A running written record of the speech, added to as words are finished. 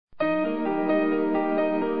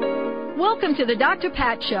Welcome to the Dr.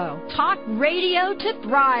 Pat Show. Talk radio to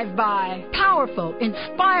thrive by. Powerful,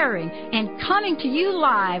 inspiring, and coming to you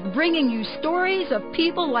live, bringing you stories of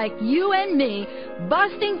people like you and me,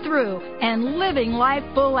 busting through and living life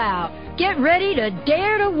full out. Get ready to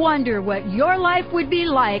dare to wonder what your life would be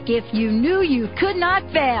like if you knew you could not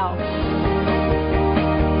fail.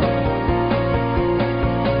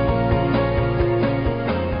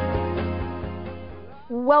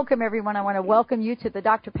 Welcome, everyone. I want to welcome you to the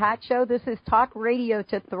Dr. Pat Show. This is Talk Radio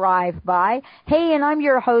to Thrive By. Hey, and I'm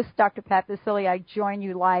your host, Dr. Pat Basili. I join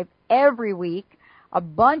you live every week, a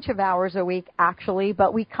bunch of hours a week, actually,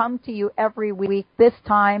 but we come to you every week, this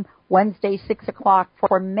time, Wednesday, 6 o'clock.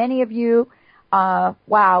 For many of you,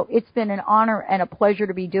 wow, it's been an honor and a pleasure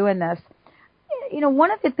to be doing this. You know, one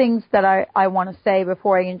of the things that I want to say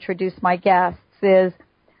before I introduce my guests is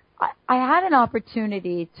I had an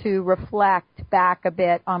opportunity to reflect back a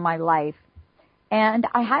bit on my life, and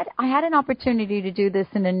I had an opportunity to do this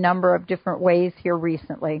in a number of different ways here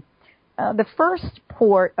recently. The first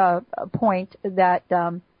point that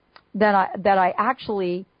I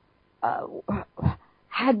actually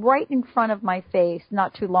had right in front of my face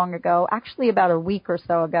not too long ago, actually about a week or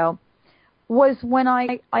so ago, was when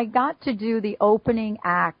I got to do the opening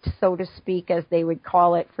act, so to speak, as they would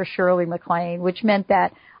call it, for Shirley MacLaine, which meant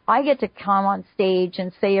that I get to come on stage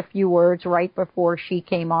and say a few words right before she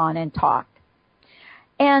came on and talked.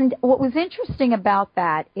 And what was interesting about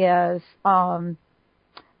that is I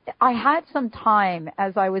had some time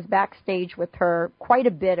as I was backstage with her, quite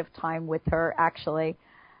a bit of time with her, actually.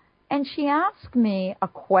 And she asked me a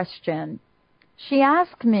question. She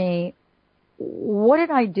asked me, what did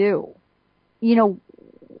I do? You know,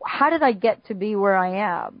 how did I get to be where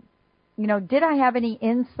I am? You know, did I have any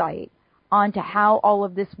insight onto how all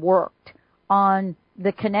of this worked, on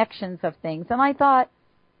the connections of things? And I thought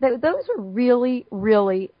that those are really,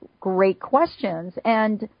 really great questions.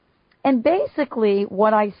 And basically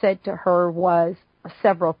what I said to her was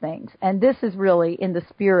several things. And this is really in the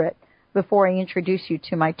spirit before I introduce you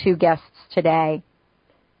to my two guests today.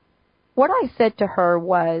 What I said to her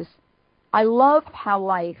was, I love how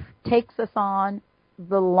life takes us on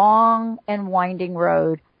the long and winding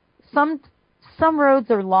road. Some roads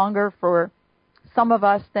are longer for some of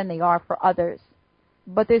us than they are for others.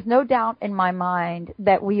 But there's no doubt in my mind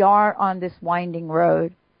that we are on this winding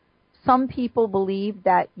road. Some people believe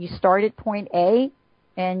that you start at point A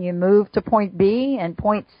and you move to point B and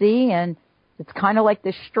point C, and it's kind of like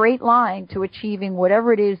this straight line to achieving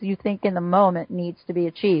whatever it is you think in the moment needs to be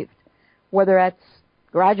achieved, whether that's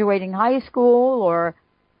graduating high school or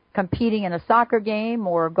competing in a soccer game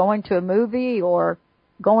or going to a movie or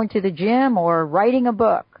going to the gym or writing a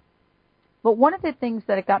book. But one of the things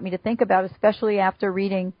that it got me to think about, especially after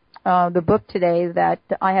reading the book today that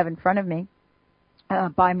I have in front of me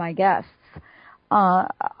by my guests,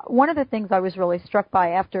 one of the things I was really struck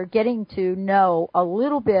by after getting to know a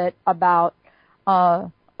little bit about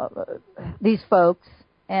these folks,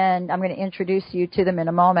 and I'm going to introduce you to them in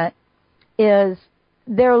a moment, is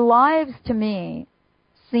their lives to me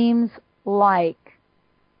seems like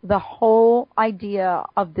the whole idea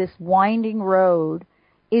of this winding road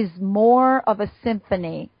is more of a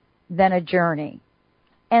symphony than a journey.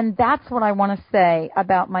 And that's what I want to say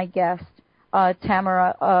about my guest,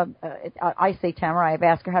 Tamara. I say Tamara. I've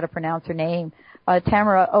asked her how to pronounce her name.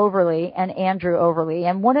 Tamara Overlee and Andrew Overlee.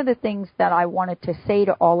 And one of the things that I wanted to say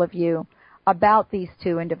to all of you about these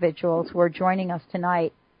two individuals who are joining us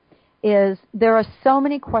tonight is there are so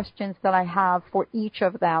many questions that I have for each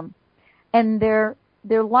of them. And their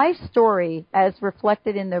life story, as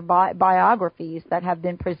reflected in their biographies that have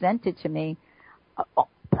been presented to me,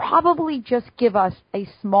 probably just give us a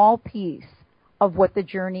small piece of what the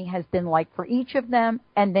journey has been like for each of them,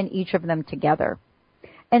 and then each of them together.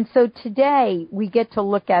 And so today we get to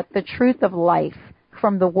look at the truth of life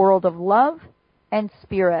from the world of love and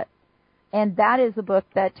spirit. And that is a book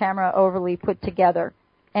that Tamara Overlee put together.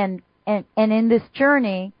 And in this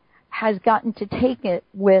journey has gotten to take it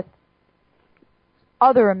with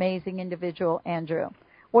other amazing individual, Andrew.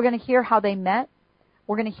 We're going to hear how they met.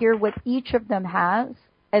 We're going to hear what each of them has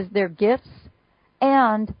as their gifts.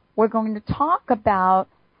 And we're going to talk about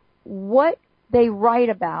what they write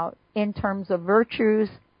about in terms of virtues,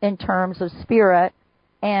 in terms of spirit,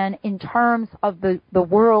 and in terms of the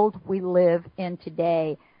world we live in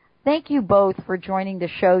today. Thank you both for joining the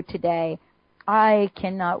show today. I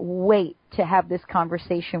cannot wait to have this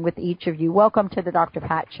conversation with each of you. Welcome to the Dr.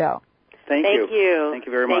 Pat Show. Thank you. Thank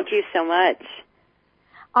you very much. Thank you so much.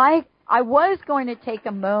 I was going to take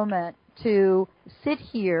a moment to sit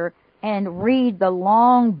here and read the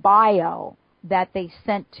long bio that they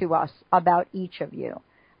sent to us about each of you.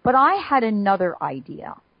 But I had another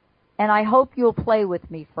idea, and I hope you'll play with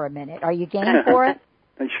me for a minute. Are you game for it?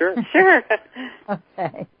 Sure. Sure.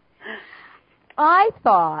 Okay. I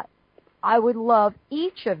thought I would love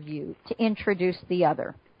each of you to introduce the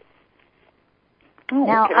other. Oh,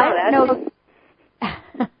 now, okay. I don't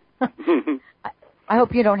know. I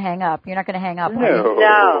hope you don't hang up. You're not going to hang up.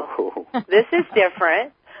 No. This is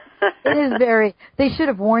different. It is very. They should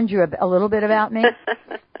have warned you a little bit about me.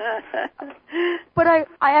 But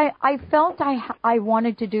I felt I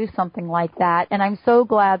wanted to do something like that, and I'm so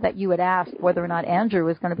glad that you had asked whether or not Andrew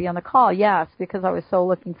was going to be on the call. Yes, because I was so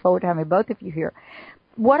looking forward to having both of you here.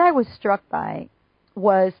 What I was struck by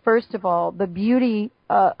was, first of all, the beauty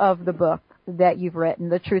of the book that you've written,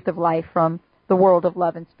 The Truth of Life from the World of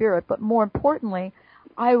Love and Spirit. But more importantly,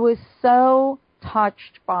 I was so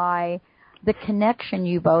touched by the connection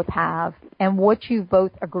you both have and what you've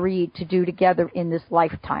both agreed to do together in this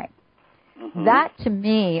lifetime. Mm-hmm. That, to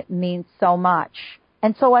me, means so much.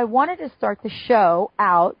 And so I wanted to start the show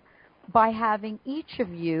out by having each of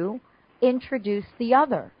you introduce the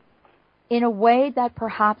other in a way that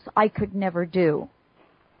perhaps I could never do.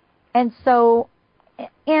 And so,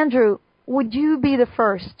 Andrew, would you be the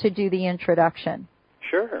first to do the introduction?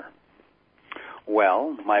 Sure.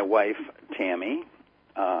 Well, my wife, Tammy,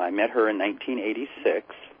 I met her in 1986.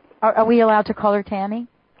 Are we allowed to call her Tammy?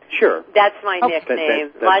 Sure. That's my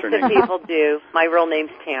nickname. That's Lots her of name. people do. My real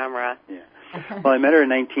name's Tamara. Yeah. Well, I met her in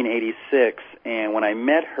 1986, and when I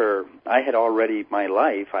met her, I had already, my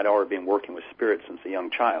life, I'd already been working with spirit since a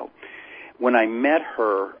young child. When I met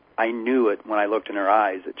her, I knew it when I looked in her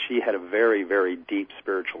eyes that she had a very, very deep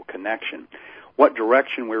spiritual connection. What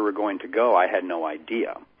direction we were going to go, I had no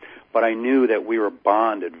idea. But I knew that we were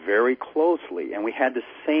bonded very closely, and we had the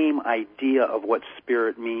same idea of what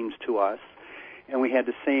spirit means to us, and we had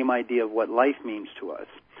the same idea of what life means to us.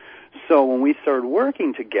 So when we started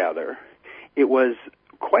working together, it was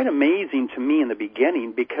quite amazing to me in the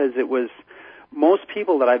beginning, because it was, most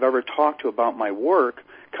people that I've ever talked to about my work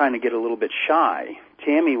kind of get a little bit shy.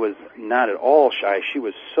 Tammy was not at all shy. She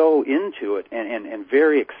was so into it and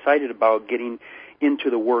very excited about getting into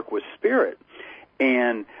the work with spirit.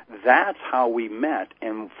 And that's how we met.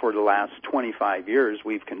 And for the last 25 years,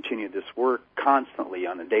 we've continued this work constantly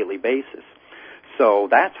on a daily basis. So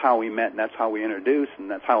that's how we met, and that's how we introduced, and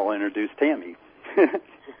that's how I'll introduce Tammy.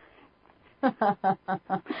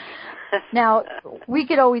 Now, we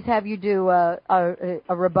could always have you do a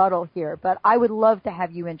rebuttal here, but I would love to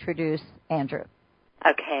have you introduce Andrew.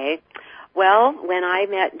 Okay. Well, when I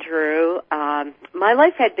met Drew, my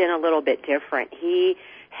life had been a little bit different. He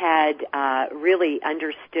had really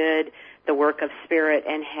understood the work of spirit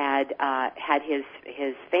and had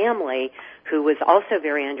his family, who was also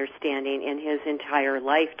very understanding in his entire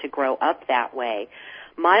life, to grow up that way.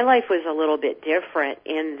 My life was a little bit different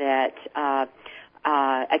in that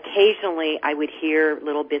occasionally I would hear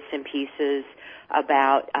little bits and pieces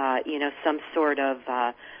about some sort of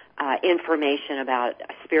information about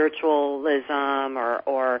spiritualism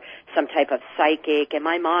or some type of psychic, and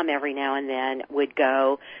my mom every now and then would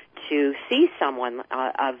go to see someone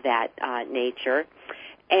of that nature,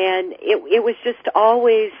 and it was just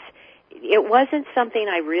always, it wasn't something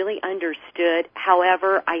I really understood.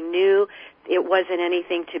 However, I knew it wasn't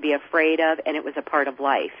anything to be afraid of, and it was a part of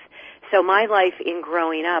life. So my life in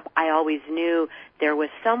growing up, I always knew there was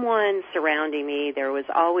someone surrounding me. There was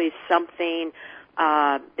always something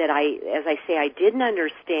that I didn't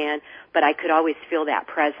understand, but I could always feel that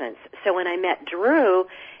presence. So when I met Drew,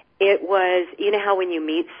 it was, you know how when you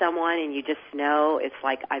meet someone and you just know, it's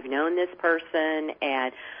like, I've known this person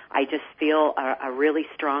and I just feel a really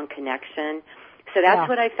strong connection. So that's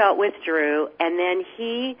what I felt with Drew. And then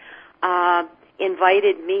he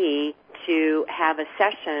invited me to have a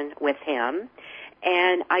session with him,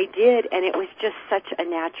 and I did, and it was just such a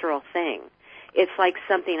natural thing. It's like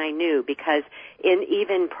something I knew, because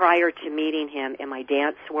even prior to meeting him in my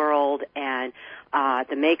dance world and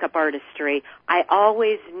the makeup artistry, I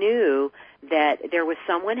always knew that there was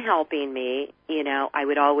someone helping me. You know, I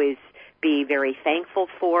would always be very thankful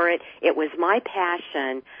for it. It was my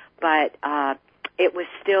passion, but it was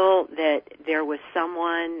still that there was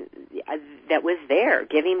someone that was there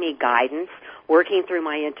giving me guidance, working through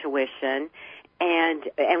my intuition. And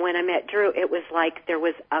when I met Drew, it was like there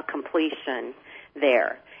was a completion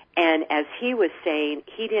there. And as he was saying,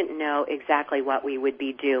 he didn't know exactly what we would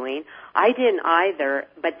be doing. I didn't either,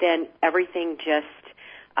 but then everything just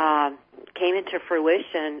came into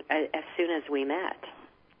fruition as soon as we met.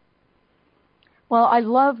 Well, I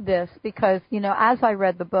love this because, you know, as I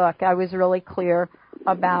read the book, I was really clear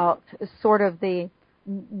about sort of the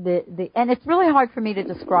and it's really hard for me to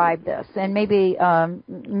describe this, and maybe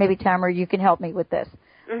Tamara, you can help me with this,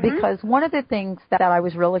 because one of the things that I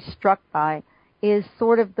was really struck by is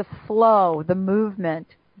sort of the flow, the movement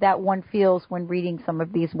that one feels when reading some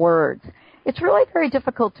of these words. It's really very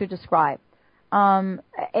difficult to describe. And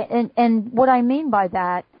what I mean by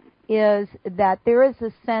that is that there is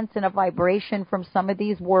a sense and a vibration from some of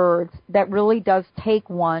these words that really does take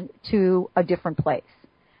one to a different place.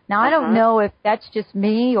 Now, I don't know if that's just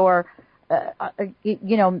me or,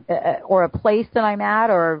 or a place that I'm at,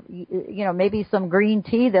 or, maybe some green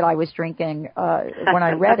tea that I was drinking when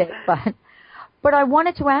I read it, But I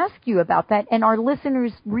wanted to ask you about that, and our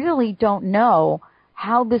listeners really don't know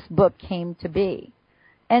how this book came to be.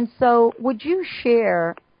 And so would you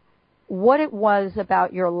share what it was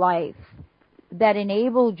about your life that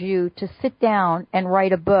enabled you to sit down and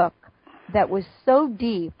write a book that was so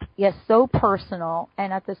deep, yet so personal,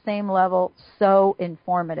 and at the same level, so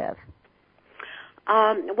informative?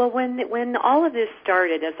 Well, when all of this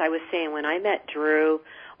started, as I was saying, when I met Drew,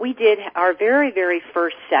 we did our very, very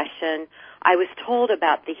first session. I was told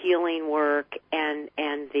about the healing work and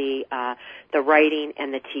the writing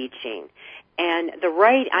and the teaching. And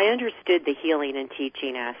I understood the healing and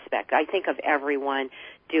teaching aspect. I think of everyone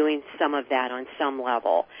doing some of that on some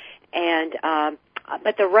level. And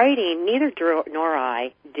but the writing, neither Drew nor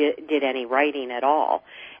I did any writing at all.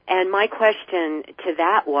 And my question to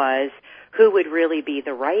that was, who would really be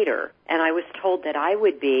the writer? And I was told that I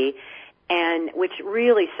would be, and which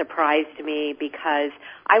really surprised me, because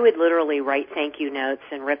I would literally write thank you notes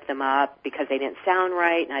and rip them up because they didn't sound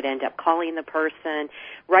right, and I'd end up calling the person.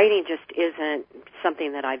 Writing just isn't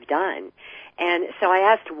something that I've done. And so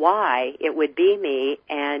I asked why it would be me,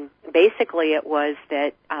 and basically it was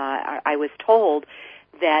that I was told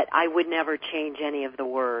that I would never change any of the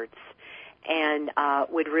words, and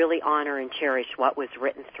would really honor and cherish what was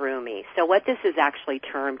written through me. So what this is actually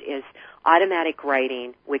termed is automatic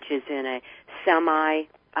writing, which is in a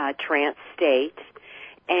semi-trance state.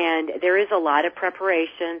 And there is a lot of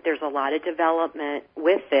preparation. There's a lot of development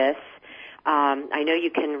with this. I know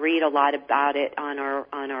you can read a lot about it on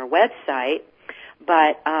our website,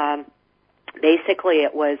 but basically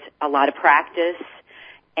it was a lot of practice.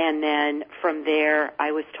 And then from there,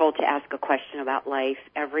 I was told to ask a question about life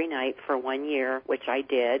every night for 1 year, which I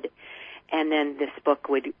did. And then this book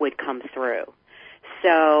would come through.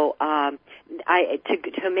 So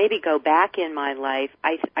to maybe go back in my life,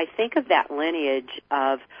 I think of that lineage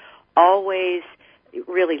of always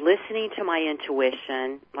really listening to my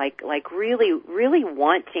intuition, like really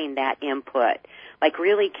wanting that input, like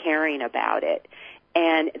really caring about it.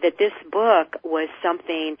 And that this book was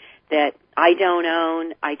something that I don't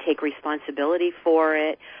own. I take responsibility for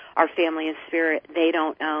it. Our family and spirit, they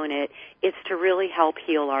don't own it. It's to really help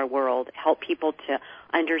heal our world, help people to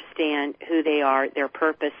understand who they are, their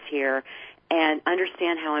purpose here, and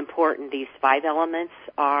understand how important these 5 elements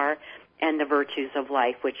are and the virtues of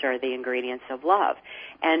life, which are the ingredients of love.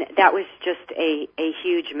 And that was just a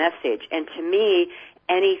huge message. And to me,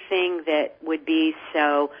 anything that would be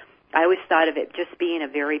so, I always thought of it just being a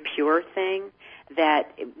very pure thing,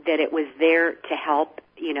 that it was there to help,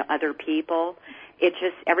 other people.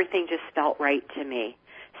 Everything just felt right to me.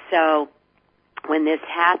 So when this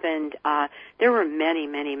happened, there were many,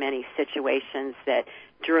 many, many situations that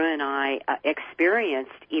Drew and I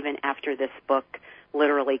experienced even after this book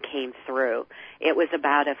literally came through. It was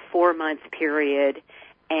about a 4-month period,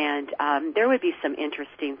 and there would be some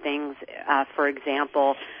interesting things. For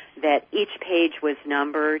example, that each page was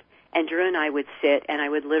numbered, and Drew and I would sit, and I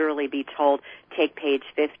would literally be told, take page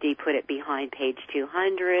 50, put it behind page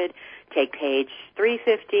 200, take page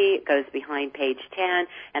 350, it goes behind page 10,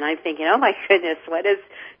 and I'm thinking, oh my goodness,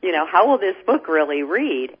 how will this book really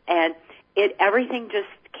read? And everything just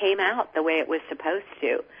came out the way it was supposed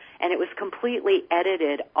to. And it was completely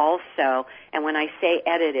edited also, and when I say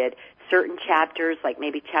edited, certain chapters, like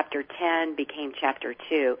maybe chapter 10 became chapter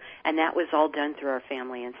 2, and that was all done through our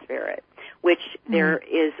family and spirit, which there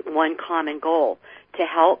is one common goal, to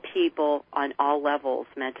help people on all levels,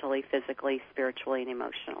 mentally, physically, spiritually, and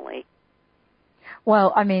emotionally.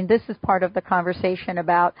 Well, this is part of the conversation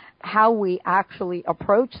about how we actually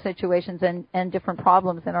approach situations and different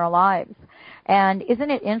problems in our lives. And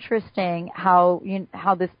isn't it interesting how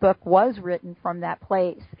this book was written from that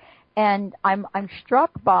place? And I'm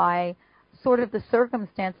struck by sort of the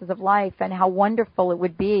circumstances of life and how wonderful it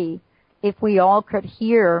would be if we all could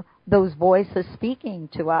hear those voices speaking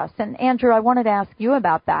to us. And Andrew, I wanted to ask you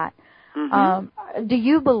about that. Mm-hmm. Do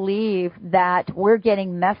you believe that we're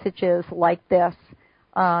getting messages like this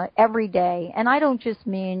every day? And I don't just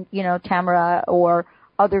mean, Tamara or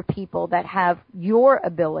other people that have your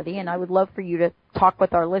ability, and I would love for you to talk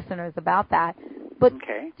with our listeners about that. But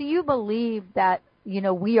do you believe that,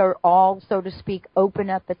 we are all, so to speak, open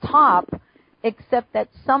at the top, except that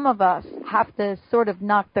some of us have to sort of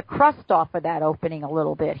knock the crust off of that opening a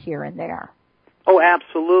little bit here and there? Oh,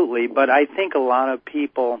 absolutely. But I think a lot of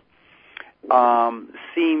people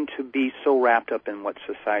seem to be so wrapped up in what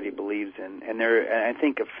society believes in. And I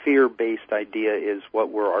think a fear-based idea is what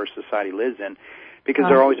our society lives in, because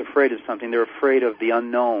they're always afraid of something. They're afraid of the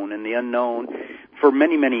unknown. And the unknown, for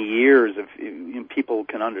many, many years, if people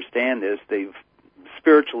can understand this,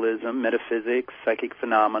 spiritualism, metaphysics, psychic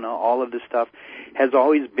phenomena, all of this stuff has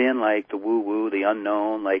always been like the woo-woo, the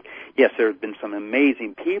unknown. Like, yes, there have been some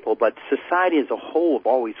amazing people, but society as a whole have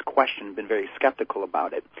always questioned, been very skeptical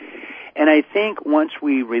about it. And I think once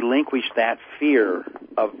we relinquish that fear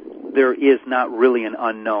of there is not really an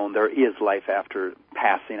unknown, there is life after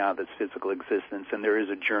passing out of this physical existence, and there is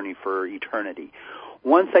a journey for eternity.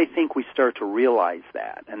 Once I think we start to realize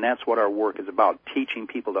that, and that's what our work is about, teaching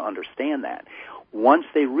people to understand that, once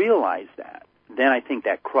they realize that, then I think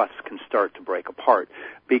that crust can start to break apart,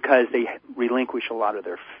 because they relinquish a lot of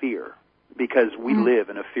their fear, because we live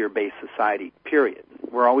in a fear-based society, period.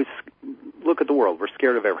 We're always, look at the world, we're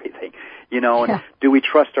scared of everything, and do we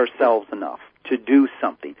trust ourselves enough to do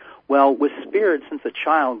something? Well, with spirit, since a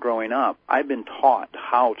child growing up, I've been taught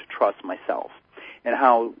how to trust myself and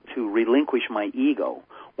how to relinquish my ego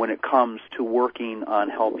when it comes to working on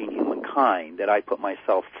helping humankind, that I put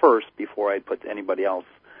myself first before I put anybody else,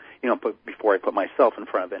 before I put myself in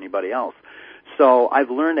front of anybody else. So I've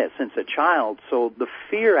learned that since a child. So the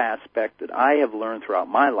fear aspect that I have learned throughout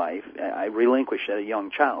my life, I relinquished as a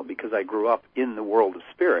young child because I grew up in the world of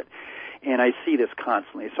spirit. And I see this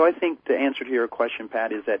constantly. So I think the answer to your question,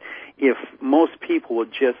 Pat, is that if most people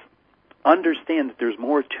would just understand that there's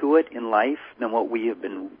more to it in life than what we have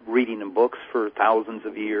been reading in books for thousands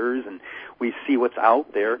of years, and we see what's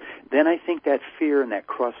out there, then I think that fear and that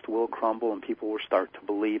crust will crumble, and people will start to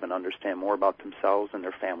believe and understand more about themselves and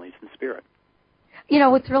their families and spirit.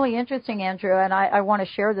 What's really interesting, Andrew, and I want to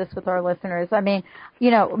share this with our listeners. I mean,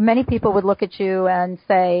 many people would look at you and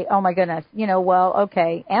say, oh, my goodness, well,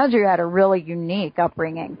 okay, Andrew had a really unique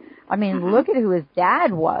upbringing. I mean, look at who his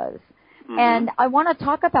dad was. And I want to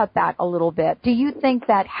talk about that a little bit. Do you think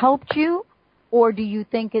that helped you, or do you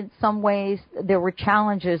think in some ways there were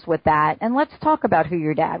challenges with that? And let's talk about who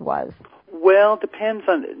your dad was. Well, depends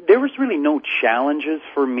on, there was really no challenges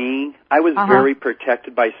for me. I was very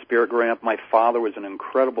protected by spirit growing up. My father was an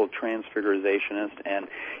incredible transfigurationist, and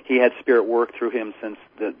he had spirit work through him since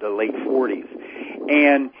the late 40s.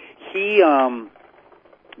 And he,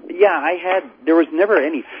 there was never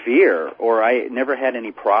any fear, or I never had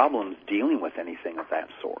any problems dealing with anything of that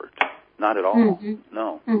sort. Not at all.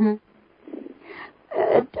 No.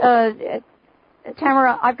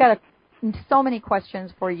 Tamara, I've got so many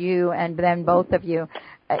questions for you and then both of you.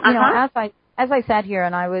 As I sat here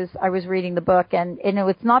and I was reading the book, and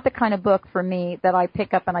it's not the kind of book for me that I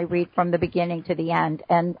pick up and I read from the beginning to the end,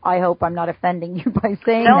 and I hope I'm not offending you by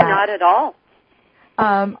saying that. No, not at all.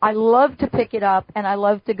 I love to pick it up, and I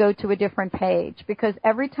love to go to a different page, because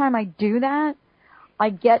every time I do that, I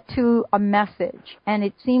get to a message, and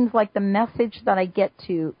it seems like the message that I get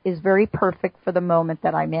to is very perfect for the moment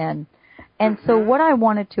that I'm in. And so what I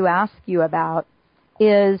wanted to ask you about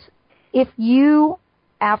is, if you,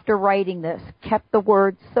 after writing this, kept the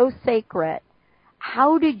words so sacred,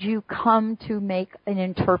 how did you come to make an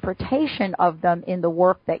interpretation of them in the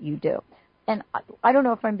work that you do? And I don't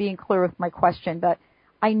know if I'm being clear with my question, but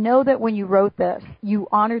I know that when you wrote this, you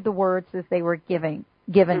honored the words as they were given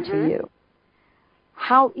to you.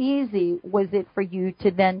 How easy was it for you to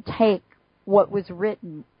then take what was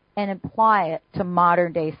written and apply it to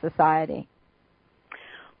modern day society?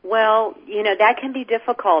 Well, that can be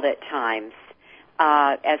difficult at times.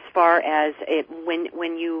 As far as it,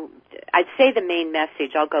 when you, I'd say the main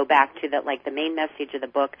message, I'll go back to that, like the main message of the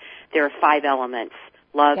book, there are 5 elements: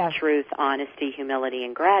 love, truth, honesty, humility,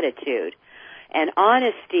 and gratitude. And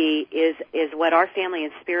honesty is what our family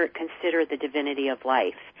and spirit consider the divinity of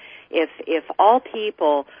life. If all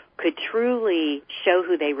people could truly show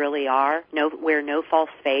who they really are, wear no false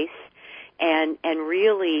face, and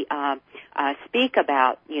really speak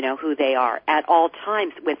about who they are at all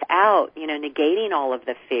times without negating all of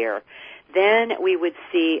the fear, then we would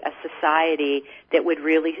see a society that would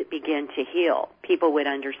really begin to heal. People would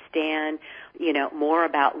understand more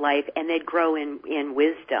about life, and they'd grow in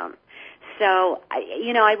wisdom. So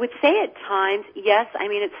I would say at times, yes, I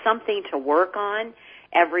mean, it's something to work on,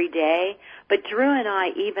 every day. But Drew and I,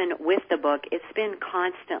 even with the book, it's been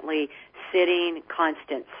constantly sitting,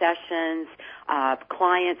 constant sessions,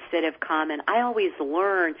 clients that have come, and I always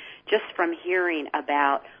learn just from hearing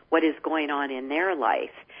about what is going on in their life.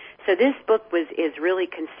 So this book is really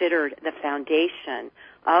considered the foundation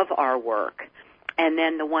of our work, and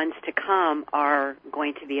then the ones to come are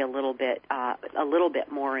going to be a little bit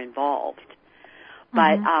more involved.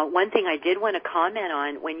 But one thing I did want to comment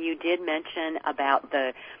on, when you did mention about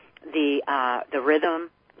the rhythm,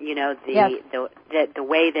 you know, the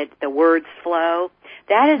way that the words flow,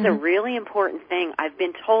 that is a really important thing. I've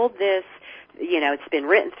been told this, you know, it's been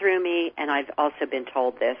written through me, and I've also been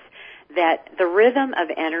told this, that the rhythm of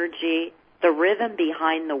energy, the rhythm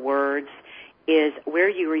behind the words, is where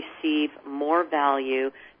you receive more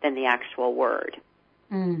value than the actual word.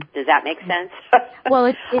 Does that make sense? Well,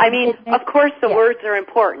 of course the words are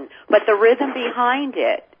important, but the rhythm behind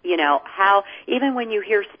it, you know, how, even when you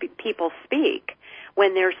hear people speak,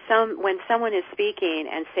 when someone is speaking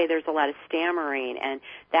and say there's a lot of stammering and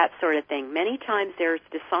that sort of thing, many times there's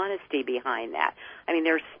dishonesty behind that. I mean,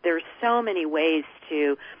 there's so many ways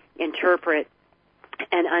to interpret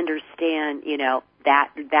and understand, you know,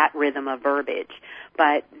 that rhythm of verbiage.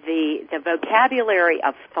 But the vocabulary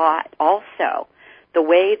of thought also, the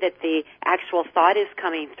way that the actual thought is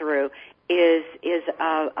coming through is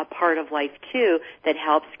a part of life too that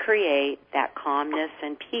helps create that calmness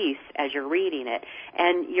and peace as you're reading it.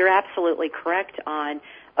 And you're absolutely correct on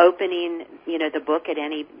opening, you know, the book at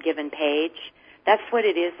any given page. That's what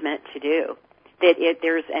it is meant to do.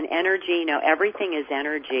 There's an energy, you know, everything is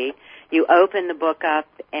energy. You open the book up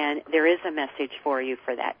and there is a message for you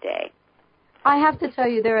for that day. I have to tell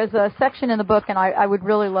you, there is a section in the book, and I would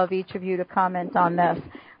really love each of you to comment on this.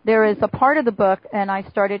 There is a part of the book, and I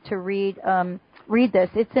started to read this.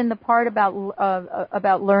 It's in the part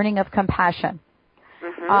about learning of compassion.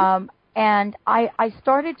 And I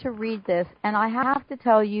started to read this, and I have to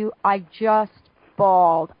tell you, I just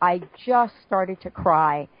bawled. I just started to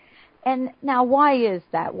cry. And now, why is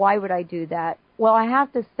that? Why would I do that? Well, I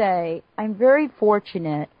have to say, I'm very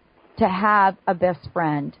fortunate to have a best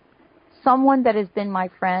friend, someone that has been my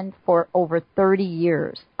friend for over 30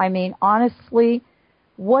 years. I mean, honestly,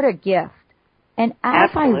 what a gift. And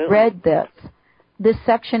as I read this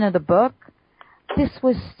section of the book, this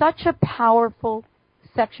was such a powerful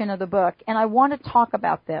section of the book. And I want to talk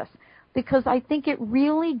about this because I think it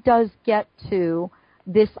really does get to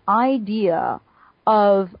this idea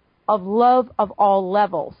of love of all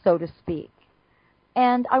levels, so to speak.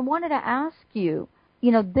 And I wanted to ask you,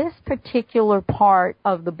 you know, this particular part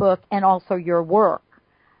of the book and also your work,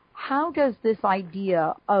 how does this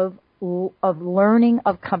idea of learning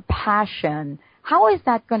of compassion, how is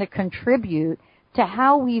that going to contribute to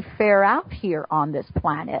how we fare out here on this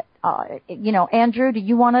planet? You know, Andrew, do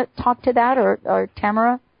you want to talk to that, or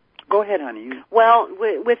Tamara? Go ahead, honey. Well,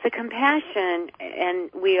 with the compassion, and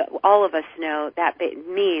we all of us know that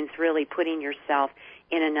means really putting yourself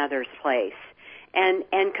in another's place. And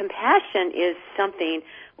compassion is something,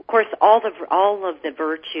 of course, all of the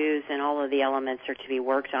virtues and all of the elements are to be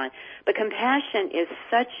worked on. But compassion is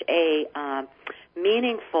such a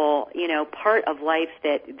meaningful, you know, part of life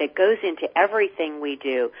that goes into everything we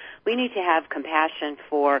do. We need to have compassion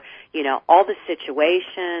for, you know, all the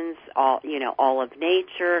situations, all of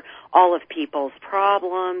nature, all of people's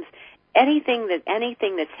problems. Anything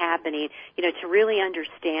that's happening, you know, to really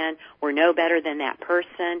understand we're no better than that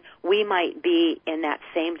person. We might be in that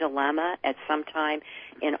same dilemma at some time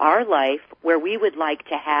in our life where we would like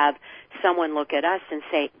to have someone look at us and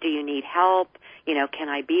say, do you need help? You know, can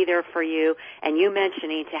I be there for you? And you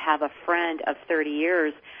mentioning to have a friend of 30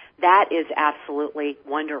 years, that is absolutely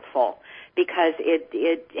wonderful, because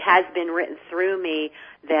it has been written through me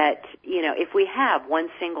that, you know, if we have one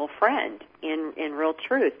single friend in real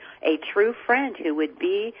truth, a true friend who would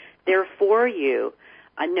be there for you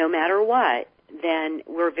no matter what, then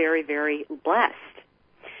we're very, very blessed.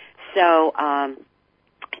 So I'm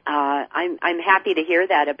happy to hear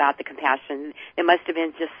that about the compassion. It must have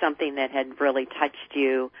been just something that had really touched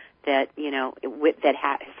you, that, you know, that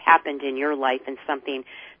has happened in your life, and something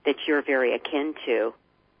that you're very akin to.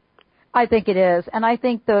 I think it is, and I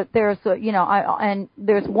think that there's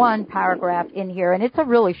there's one paragraph in here, and it's a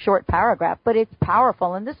really short paragraph, but it's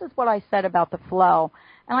powerful, and this is what I said about the flow.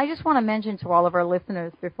 And I just want to mention to all of our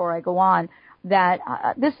listeners before I go on that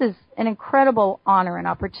this is an incredible honor and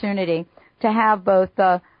opportunity to have both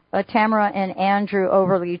Tamara and Andrew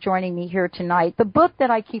Overlee joining me here tonight. The book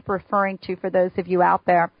that I keep referring to for those of you out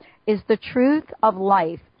there is The Truth of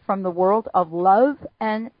Life from the World of Love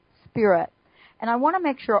and Spirit. And I want to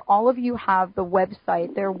make sure all of you have their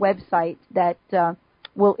website that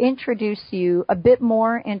will introduce you a bit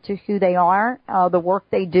more into who they are, the work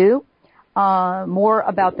they do, more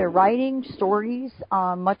about their writing, stories,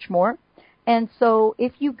 much more. And so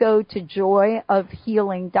if you go to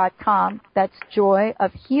joyofhealing.com, that's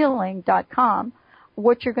joyofhealing.com,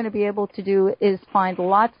 what you're going to be able to do is find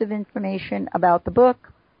lots of information about the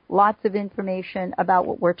book, lots of information about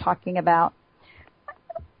what we're talking about.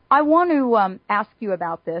 I want to ask you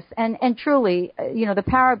about this, and truly, the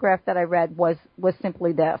paragraph that I read was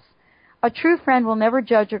simply this. A true friend will never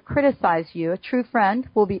judge or criticize you. A true friend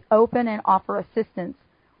will be open and offer assistance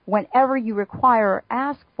whenever you require or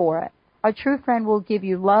ask for it. A true friend will give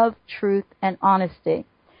you love, truth, and honesty.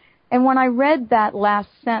 And when I read that last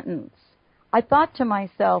sentence, I thought to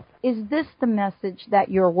myself, is this the message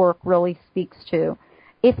that your work really speaks to?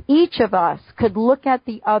 If each of us could look at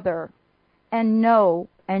the other and know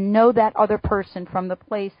that other person from the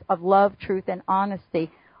place of love, truth, and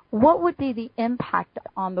honesty, what would be the impact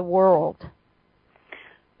on the world?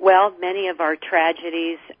 Well, many of our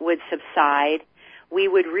tragedies would subside. We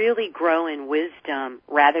would really grow in wisdom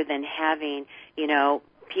rather than having,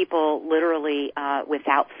 people literally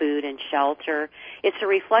without food and shelter. It's a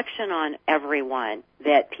reflection on everyone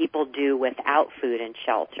that people do without food and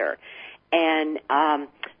shelter. And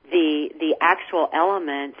the actual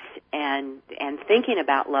elements and thinking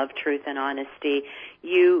about love, truth, and honesty,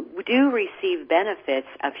 you do receive benefits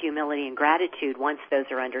of humility and gratitude once those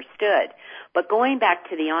are understood. But going back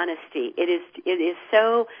to the honesty, it is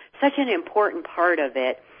such an important part of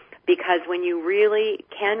it, because when you really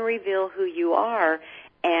can reveal who you are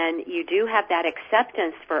and you do have that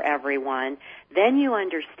acceptance for everyone, then you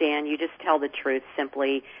understand you just tell the truth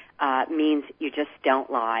simply means you just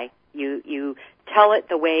don't lie. You tell it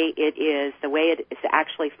the way it is, the way it is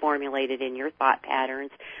actually formulated in your thought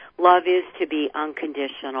patterns. Love is to be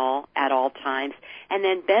unconditional at all times, and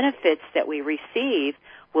then benefits that we receive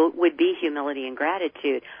would be humility and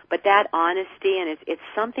gratitude. But that honesty, and it's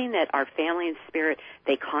something that our family and spirit,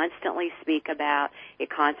 they constantly speak about. It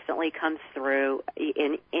constantly comes through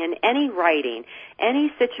in any writing,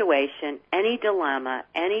 any situation, any dilemma,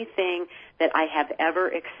 anything that I have ever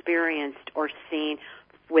experienced or seen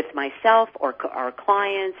with myself or our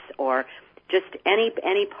clients or just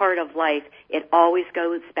any part of life. It always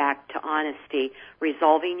goes back to honesty,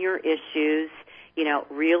 resolving your issues,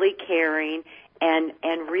 really caring, and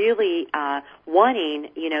really wanting,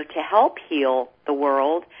 to help heal the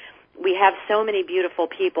world. We have so many beautiful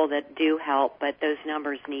people that do help, but those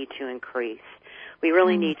numbers need to increase. We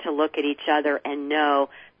really need to look at each other and know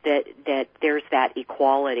that there's that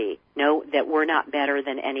equality, know that we're not better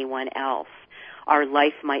than anyone else. Our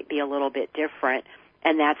life might be a little bit different,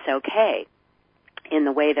 and that's okay in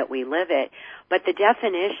the way that we live it. But the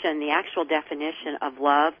actual definition of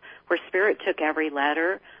love, where Spirit took every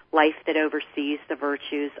letter, life that oversees the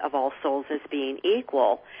virtues of all souls as being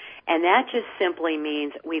equal. And that just simply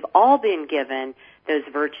means we've all been given those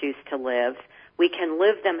virtues to live. We can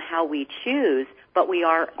live them how we choose, but we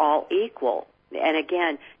are all equal. And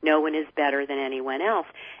again, no one is better than anyone else.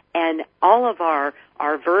 And all of our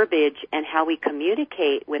verbiage and how we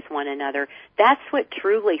communicate with one another, that's what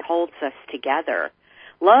truly holds us together.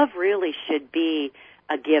 Love really should be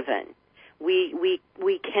a given. We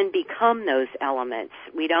can become those elements.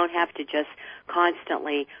 We don't have to just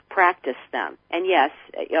constantly practice them. And yes,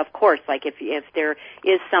 of course, like if there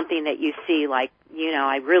is something that you see, like,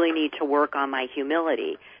 I really need to work on my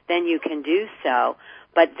humility, then you can do so.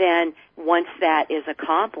 But then once that is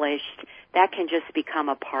accomplished, that can just become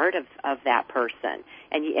a part of that person.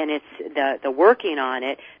 And it's the working on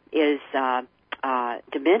it is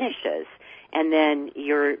diminishes. And then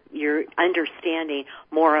you're understanding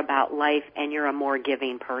more about life, and you're a more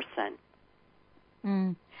giving person.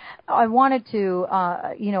 I wanted to,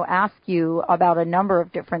 ask you about a number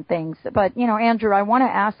of different things. But, Andrew, I want to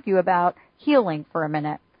ask you about healing for a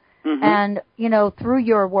minute. Mm-hmm. And, through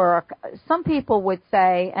your work, some people would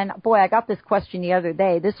say, and boy, I got this question the other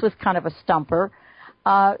day. This was kind of a stumper.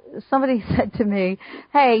 Somebody said to me,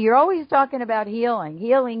 hey, you're always talking about healing.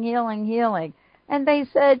 And they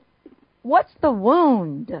said, what's the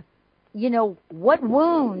wound? What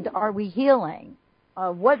wound are we healing?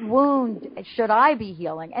 What wound should I be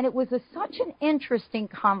healing? And it was such an interesting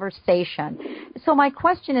conversation. So my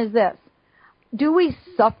question is this. Do we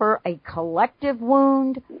suffer a collective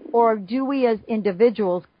wound, or do we as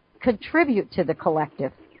individuals contribute to the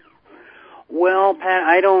collective? Well, Pat,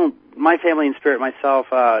 my family and spirit, myself,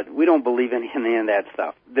 we don't believe in any of that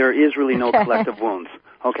stuff. There is really no collective wounds,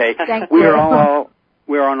 okay? Thank we're you.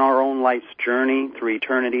 we're on our own life's journey through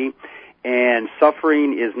eternity, And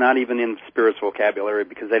suffering is not even in Spirit's vocabulary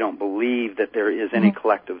because they don't believe that there is any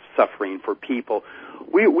collective suffering for people.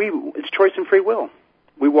 It's choice and free will.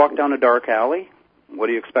 We walk down a dark alley. What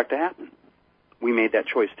do you expect to happen? We made that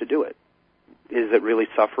choice to do it. Is it really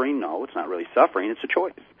suffering? No, it's not really suffering. It's a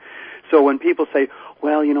choice. So when people say,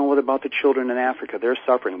 well, what about the children in Africa? They're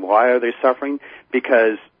suffering. Why are they suffering?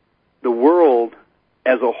 Because the world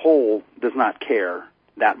as a whole does not care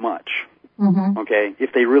that much. Okay?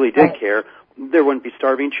 If they really did care, there wouldn't be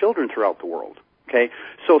starving children throughout the world. Okay?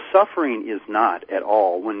 So suffering is not at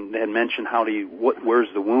all. When they mention where's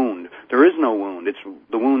the wound? There is no wound.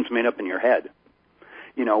 The wound's made up in your head.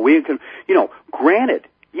 Granted,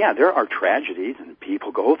 yeah, there are tragedies and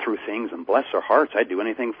people go through things and bless their hearts. I'd do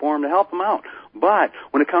anything for them to help them out. But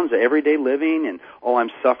when it comes to everyday living and, I'm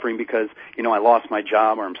suffering because, I lost my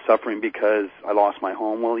job, or I'm suffering because I lost my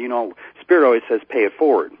home. Well, Spirit always says pay it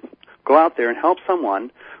forward. Go out there and help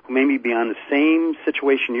someone who may be on the same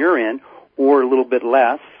situation you're in, or a little bit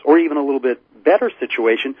less, or even a little bit better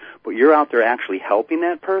situation, but you're out there actually helping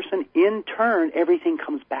that person. In turn, everything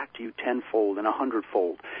comes back to you tenfold and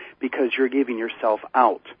 100-fold because you're giving yourself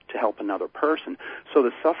out to help another person. So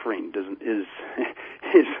the suffering is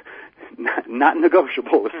not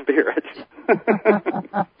negotiable with Spirit.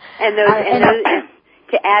 and those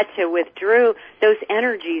to add to with Drew, those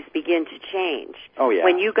energies begin to change. Oh, yeah.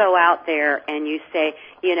 When you go out there and you say,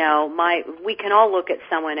 we can all look at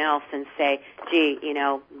someone else and say, gee,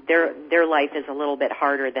 their life is a little bit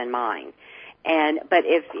harder than mine. But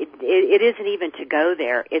if it isn't even to go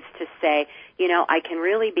there, it's to say, I can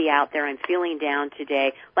really be out there and feeling down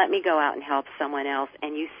today. Let me go out and help someone else.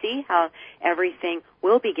 And you see how everything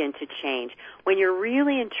will begin to change. When you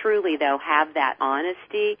really and truly, though, have that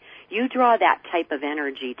honesty, you draw that type of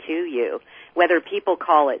energy to you. Whether people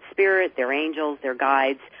call it spirit, their angels, their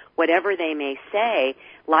guides, whatever they may say,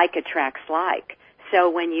 like attracts like. So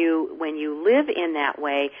when you live in that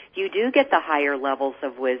way, you do get the higher levels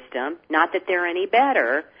of wisdom. Not that they're any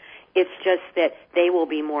better. It's just that they will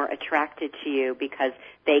be more attracted to you because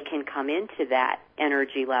they can come into that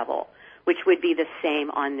energy level, which would be the same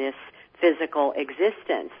on this physical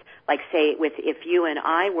existence. Like say if you and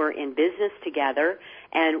I were in business together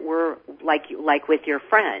and we're like with your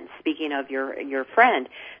friend, speaking of your friend,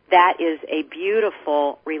 that is a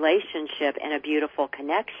beautiful relationship and a beautiful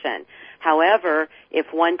connection. However, if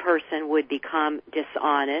one person would become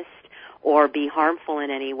dishonest or be harmful in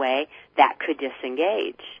any way, that could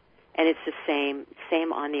disengage. And it's the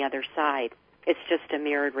same on the other side. It's just a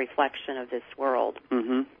mirrored reflection of this world.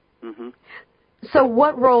 So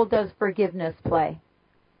what role does forgiveness play?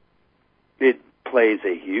 It plays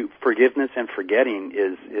a huge... Forgiveness and forgetting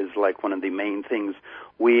is like one of the main things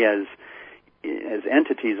we as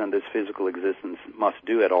entities on this physical existence must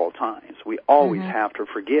do at all times. We always have to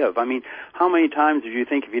forgive. I mean, how many times did you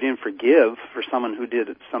think if you didn't forgive for someone who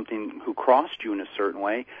did something, who crossed you in a certain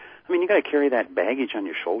way, I mean, you got to carry that baggage on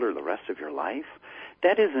your shoulder the rest of your life?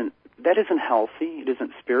 That isn't healthy. It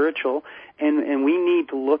isn't spiritual. And we need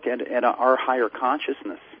to look at our higher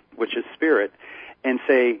consciousness, which is spirit, and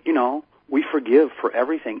say, we forgive for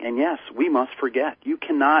everything. And yes, we must forget. You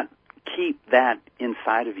cannot keep that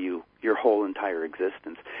inside of you your whole entire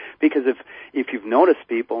existence. Because if you've noticed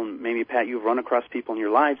people, and maybe, Pat, you've run across people in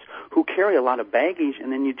your lives who carry a lot of baggage,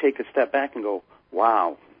 and then you take a step back and go,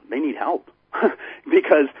 wow, they need help.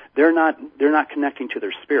 Because they're not connecting to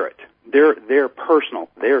their spirit. They're personal,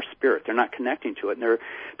 their spirit. They're not connecting to it, and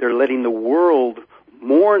they're letting the world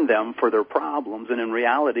mourn them for their problems, and in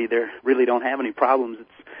reality they really don't have any problems.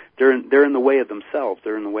 They're in the way of themselves.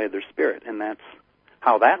 They're in the way of their spirit, and that's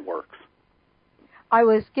how that works. I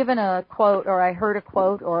was given a quote, or I heard a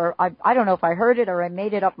quote, or I don't know if I heard it or I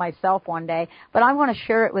made it up myself one day, but I want to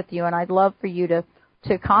share it with you, and I'd love for you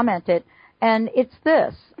to comment it. And it's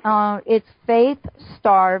this. It's faith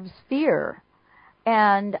starves fear.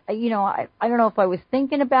 And, I don't know if I was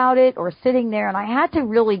thinking about it or sitting there, and I had to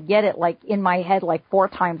really get it like in my head like 4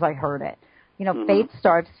 times I heard it. Faith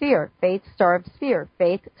starves fear. Faith starves fear.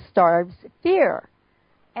 Faith starves fear.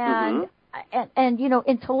 And,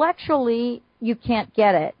 intellectually you can't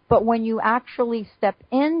get it. But when you actually step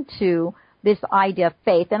into this idea of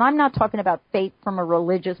faith, and I'm not talking about faith from a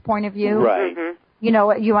religious point of view. Right.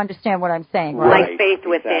 You understand what I'm saying, right? Like faith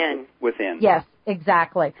within. Within. Yes,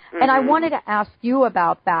 exactly. And I wanted to ask you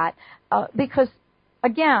about that because,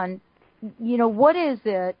 again, what is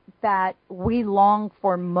it that we long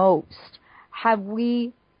for most? Have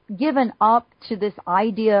we given up to this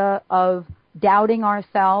idea of doubting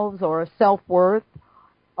ourselves or self-worth?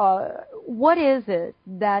 What is it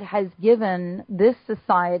that has given this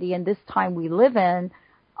society and this time we live in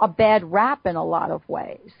a bad rap in a lot of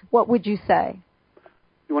ways. What would you say?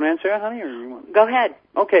 You want to answer that, honey, or you want? Go ahead.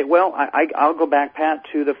 Okay, well, I'll go back, Pat,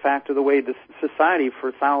 to the fact of the way this society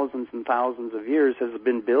for thousands and thousands of years has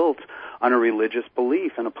been built on a religious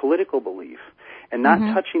belief and a political belief, and not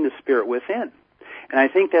touching the spirit within. And I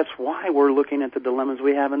think that's why we're looking at the dilemmas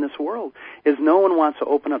we have in this world, is no one wants to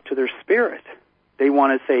open up to their spirit. They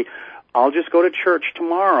want to say, I'll just go to church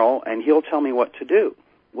tomorrow, and he'll tell me what to do.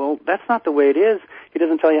 Well, that's not the way it is. He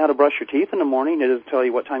doesn't tell you how to brush your teeth in the morning. He doesn't tell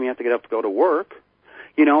you what time you have to get up to go to work.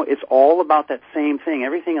 You know, it's all about that same thing.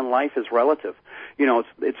 Everything in life is relative. You know,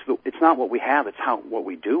 it's not what we have, it's what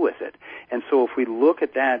we do with it. And so if we look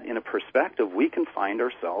at that in a perspective, we can find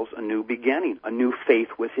ourselves a new beginning, a new faith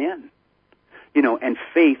within. You know, and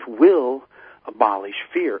faith will abolish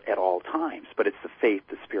fear at all times, but it's the faith,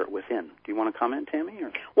 the spirit within. Do you want to comment, Tammy?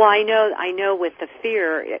 Or? Well, I know with the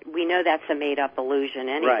fear, we know that's a made-up illusion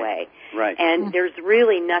anyway. Right. And there's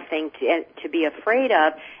really nothing to be afraid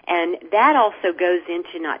of, and that also goes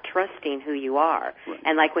into not trusting who you are. Right.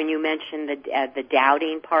 And like when you mentioned the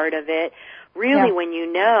doubting part of it, really when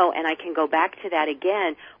you know, and I can go back to that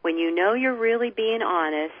again, when you know you're really being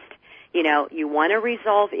honest, you know, you want to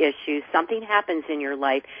resolve issues, something happens in your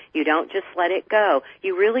life, you don't just let it go.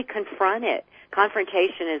 You really confront it.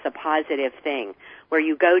 Confrontation is a positive thing, where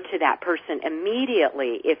you go to that person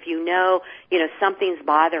immediately if you know, something's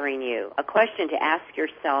bothering you. A question to ask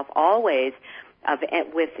yourself always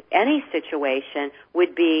with any situation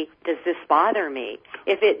would be, does this bother me?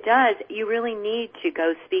 If it does, you really need to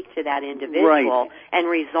go speak to that individual and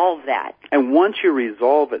resolve that. And once you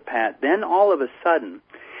resolve it, Pat, then all of a sudden,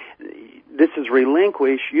 this is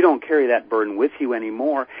relinquished. You don't carry that burden with you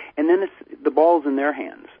anymore, and then the ball's in their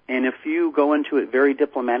hands. And if you go into it very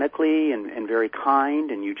diplomatically and very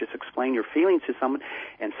kind, and you just explain your feelings to someone,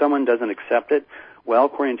 and someone doesn't accept it, well,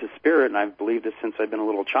 according to Spirit, and I've believed this since I've been a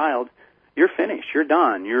little child, you're finished. You're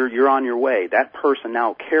done. You're on your way. That person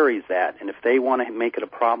now carries that, and if they want to make it a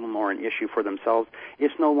problem or an issue for themselves,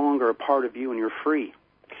 it's no longer a part of you, and you're free.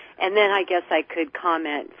 And then I guess I could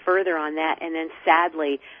comment further on that, and then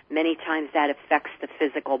sadly, many times that affects the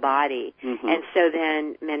physical body. Mm-hmm. And so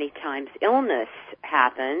then many times illness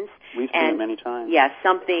happens. We've seen it many times. Yeah,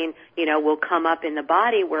 something, will come up in the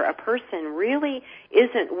body where a person really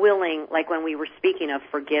isn't willing, like when we were speaking of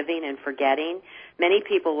forgiving and forgetting, many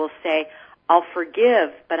people will say, I'll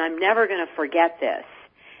forgive, but I'm never going to forget this.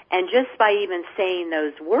 And just by even saying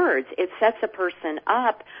those words, it sets a person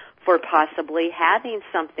up for possibly having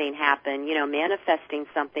something happen, manifesting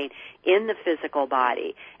something in the physical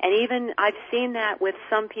body. And even I've seen that with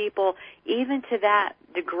some people, even to that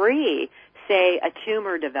degree, say a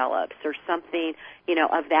tumor develops or something,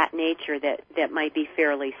 of that nature that might be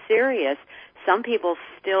fairly serious. Some people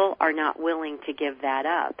still are not willing to give that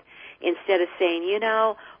up. Instead of saying,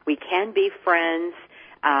 we can be friends,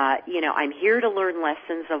 I'm here to learn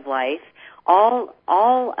lessons of life. All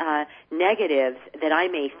negatives that I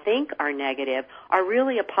may think are negative are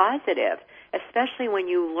really a positive, especially when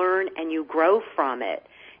you learn and you grow from it.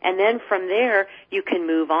 And then from there, you can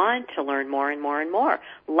move on to learn more and more and more.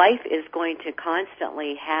 Life is going to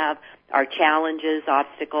constantly have our challenges,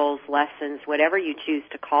 obstacles, lessons, whatever you choose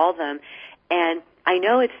to call them. And I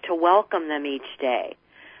know it's to welcome them each day.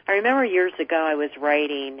 I remember years ago I was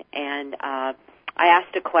writing, and I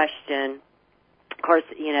asked a question. Of course,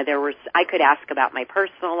 I could ask about my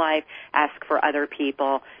personal life, ask for other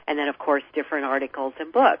people, and then, of course, different articles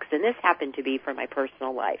and books. And this happened to be for my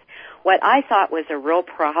personal life. What I thought was a real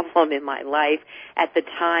problem in my life at the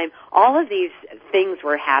time, all of these things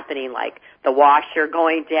were happening, like the washer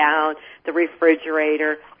going down, the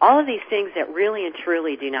refrigerator, all of these things that really and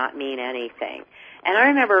truly do not mean anything. And I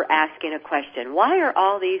remember asking a question, why are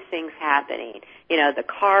all these things happening? The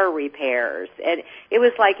car repairs. And it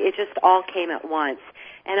was like it just all came at once.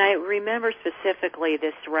 And I remember specifically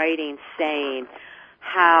this writing saying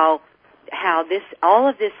how all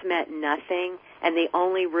of this meant nothing, and the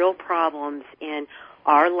only real problems in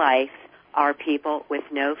our life are people with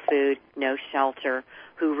no food, no shelter,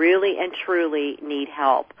 who really and truly need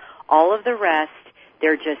help. All of the rest,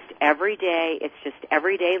 they're just everyday, it's just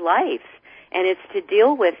everyday life. And it's to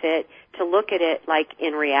deal with it, to look at it like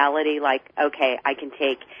in reality, like, okay, I can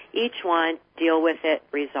take each one, deal with it,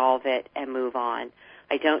 resolve it, and move on.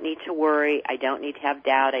 I don't need to worry. I don't need to have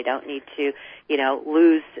doubt. I don't need to,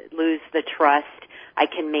 lose the trust. I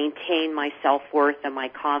can maintain my self-worth and my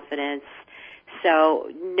confidence.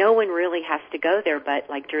 So no one really has to go there, but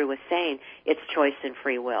like Drew was saying, it's choice and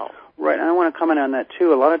free will. Right, and I want to comment on that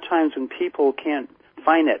too. A lot of times when people can't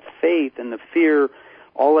find that faith and the fear,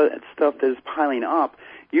 all of that stuff that is piling up,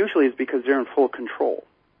 usually is because they're in full control.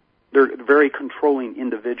 They're very controlling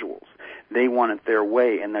individuals. They want it their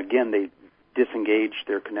way, and again, they disengage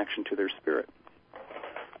their connection to their spirit.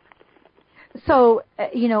 So,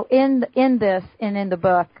 in this and in the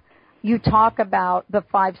book, you talk about the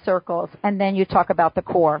 5 circles, and then you talk about the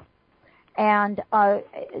core. And I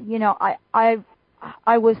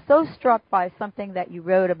was so struck by something that you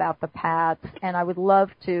wrote about the paths, and I would love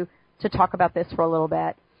to talk about this for a little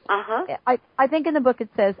bit. I think in the book it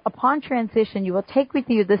says, upon transition, you will take with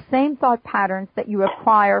you the same thought patterns that you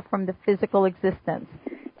acquire from the physical existence.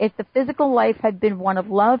 If the physical life had been one of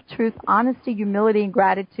love, truth, honesty, humility, and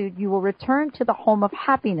gratitude, you will return to the home of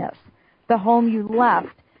happiness, the home you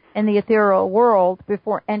left in the ethereal world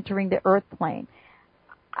before entering the earth plane.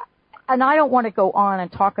 And I don't want to go on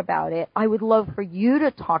and talk about it. I would love for you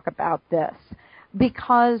to talk about this,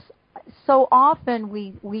 because so often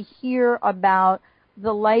we hear about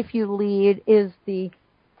the life you lead is the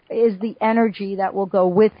energy that will go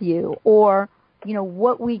with you, or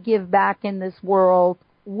what we give back in this world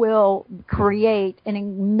will create an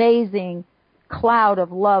amazing cloud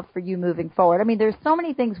of love for you moving forward. I mean, there's so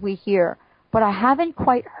many things we hear, but I haven't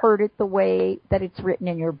quite heard it the way that it's written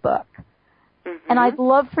in your book. Mm-hmm. And I'd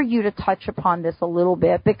love for you to touch upon this a little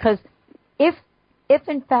bit, because if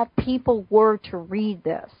in fact people were to read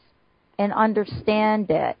this and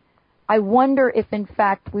understand it, I wonder if in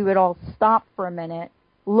fact we would all stop for a minute,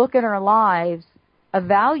 look at our lives,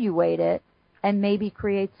 evaluate it, and maybe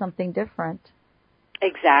create something different.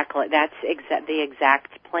 Exactly. That's the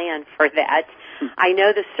exact plan for that. I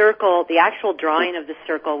know the circle, the actual drawing of the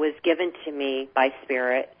circle was given to me by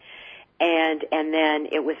Spirit, and then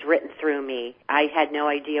it was written through me. I had no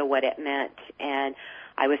idea what it meant, and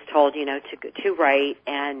I was told, to write,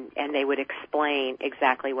 and they would explain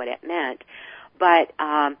exactly what it meant. But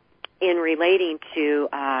in relating to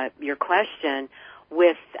your question,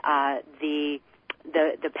 with the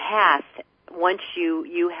path, once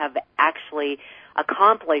you have actually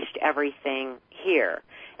accomplished everything here,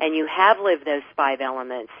 and you have lived those 5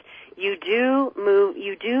 elements, you do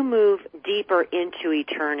move deeper into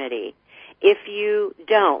eternity. If you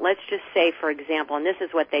don't, let's just say, for example, and this is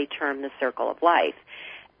what they term the circle of life,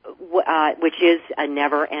 which is a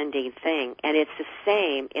never-ending thing, and it's the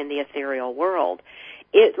same in the ethereal world.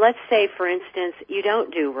 Let's say, for instance, you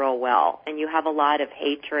don't do real well, and you have a lot of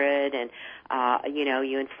hatred, and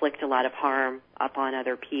you inflict a lot of harm upon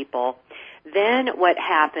other people. Then what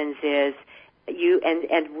happens is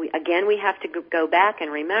we have to go back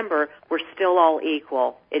and remember we're still all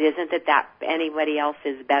equal. It isn't that anybody else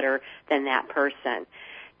is better than that person.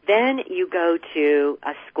 Then you go to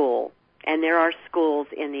a school, and there are schools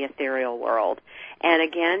in the ethereal world, and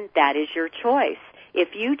again, that is your choice.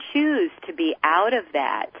 If you choose to be out of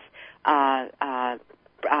that thought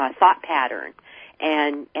pattern,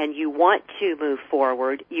 and you want to move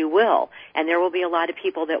forward, you will. And there will be a lot of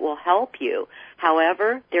people that will help you.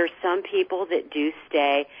 However, there are some people that do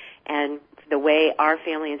stay, and the way our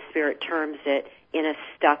family and spirit terms it, in a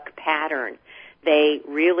stuck pattern. They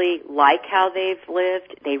really like how they've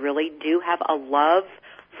lived. They really do have a love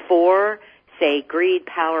for, say, greed,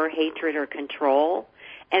 power, hatred, or control.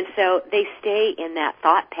 And so they stay in that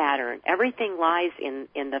thought pattern. Everything lies in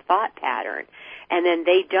the thought pattern. And then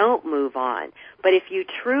they don't move on. But if you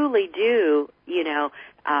truly do,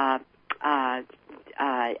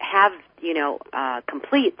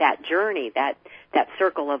 complete that journey, that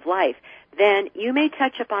circle of life, then you may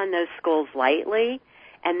touch upon those schools lightly,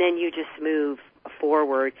 and then you just move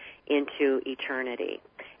forward into eternity.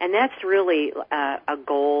 And that's really a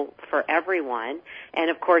goal for everyone. And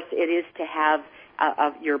of course, it is to have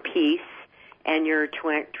of your peace and your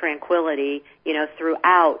tranquility,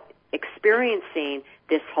 throughout experiencing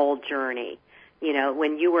this whole journey.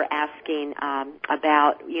 When you were asking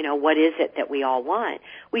about, what is it that we all want?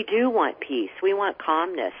 We do want peace. We want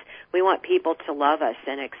calmness. We want people to love us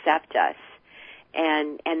and accept us.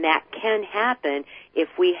 And that can happen if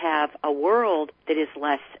we have a world that is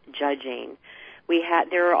less judging.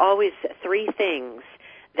 There are always 3 things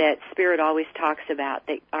that Spirit always talks about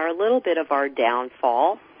that are a little bit of our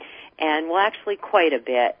downfall, and well, actually quite a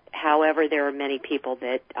bit. However, there are many people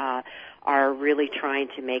that are really trying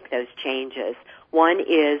to make those changes. One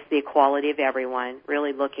is the equality of everyone,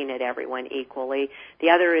 really looking at everyone equally.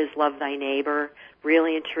 The other is love thy neighbor,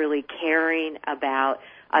 really and truly caring about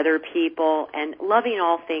other people and loving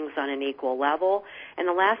all things on an equal level. And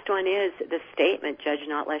the last one is the statement, judge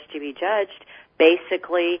not lest you be judged,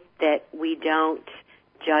 basically that we don't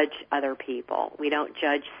judge other people. We don't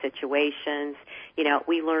judge situations.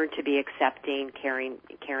 We learn to be accepting, caring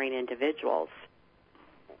individuals.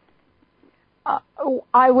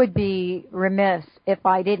 I would be remiss if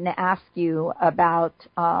I didn't ask you about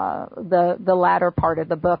the latter part of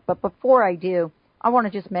the book. But before I do, I want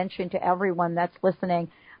to just mention to everyone that's listening,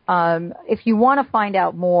 if you want to find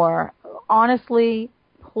out more, honestly,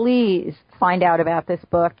 please find out about this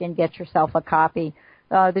book and get yourself a copy.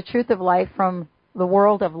 The Truth of Life from the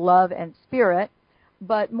World of Love and Spirit.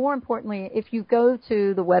 But more importantly, if you go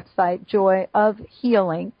to the website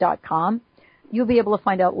joyofhealing.com, you'll be able to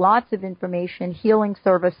find out lots of information, healing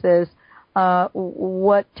services,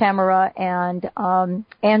 what Tamara and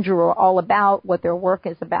Andrew are all about, what their work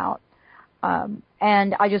is about.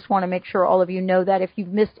 And I just want to make sure all of you know that if you've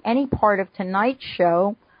missed any part of tonight's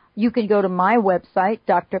show, you can go to my website,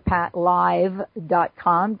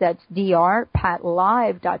 drpatlive.com. That's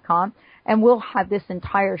drpatlive.com, and we'll have this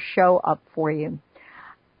entire show up for you.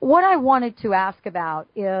 What I wanted to ask about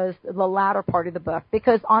is the latter part of the book,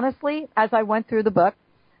 because honestly, as I went through the book,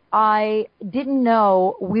 I didn't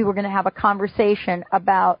know we were going to have a conversation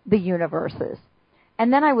about the universes.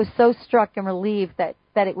 And then I was so struck and relieved that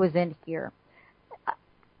it was in here.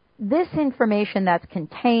 This information that's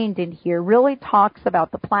contained in here really talks about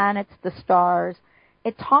the planets, the stars.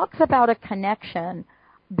 It talks about a connection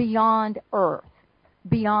beyond Earth,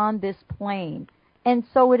 beyond this plane. And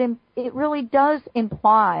so it really does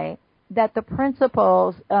imply that the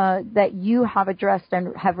principles that you have addressed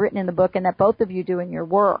and have written in the book, and that both of you do in your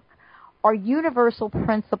work, are universal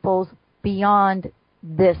principles beyond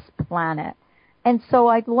this planet. And so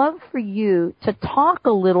I'd love for you to talk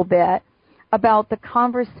a little bit about the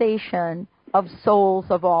conversation of souls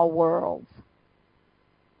of all worlds.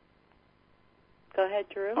 Go ahead,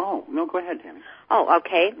 Drew. Oh, no, go ahead, Tammy. Oh,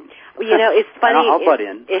 okay. Well, you know, it's funny. I'll butt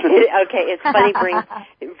in. Okay, it's funny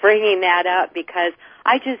bringing that up because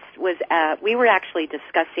I just was, we were actually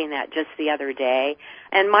discussing that just the other day,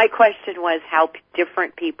 and my question was how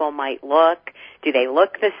different people might look. Do they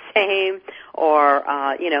look the same? Or,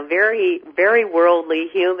 you know, very, very worldly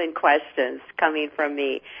human questions coming from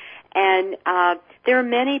me. And there are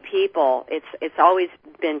many people, it's always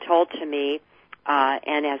been told to me,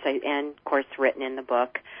 and of course written in the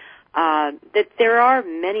book, that there are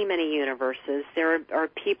many, many universes. There are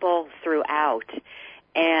people throughout,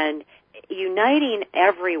 and uniting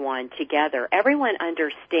everyone together. Everyone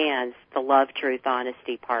understands the love, truth,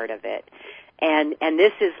 honesty part of it, and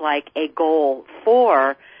this is like a goal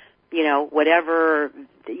for, you know, whatever,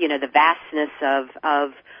 you know, the vastness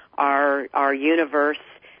of our universe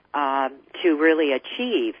to really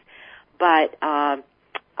achieve. But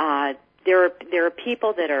there are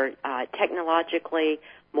people that are technologically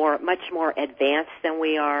much more advanced than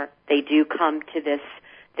we are. They do come to this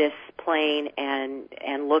plane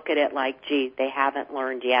and look at it like, gee, they haven't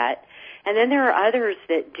learned yet. And then there are others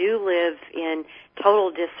that do live in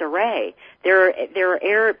total disarray. There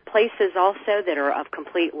are places also that are of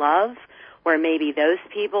complete love, where maybe those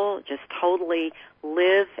people just totally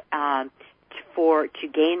live to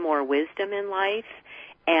gain more wisdom in life.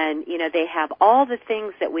 And, you know, they have all the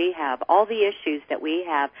things that we have, all the issues that we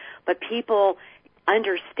have, but people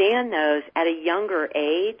understand those at a younger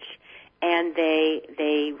age, and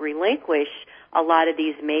they relinquish a lot of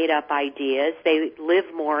these made-up ideas. They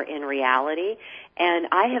live more in reality. And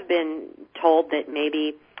I have been told that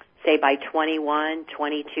maybe, say, by 21,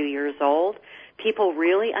 22 years old, people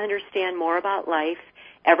really understand more about life.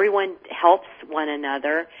 Everyone helps one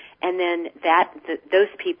another, and then those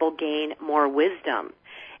people gain more wisdom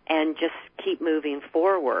and just keep moving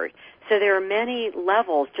forward. So there are many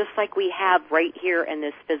levels, just like we have right here in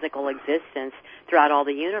this physical existence throughout all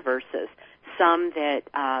the universes. Some that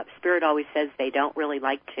Spirit always says they don't really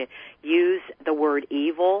like to use the word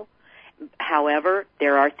evil. However,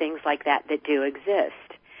 there are things like that do exist.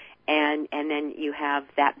 And then you have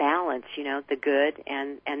that balance, you know, the good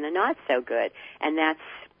and the not so good. And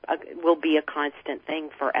will be a constant thing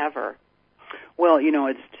forever. Well, you know,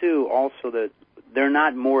 it's too also that they're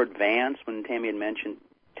not more advanced, when Tammy had mentioned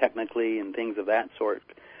technically and things of that sort.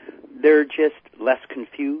 They're just less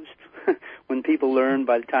confused. When people learn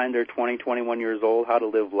by the time they're 20, 21 years old how to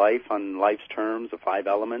live life on life's terms, the 5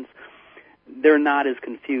 elements, they're not as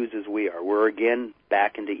confused as we are. We're again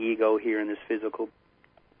back into ego here in this physical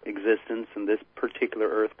existence in this particular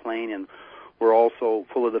earth plane, and we're also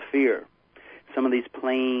full of the fear. Some of these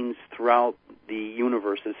planes throughout the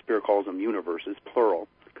universes, Spirit calls them universes, plural,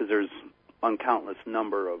 because there's uncountless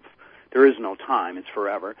number of, there is no time, it's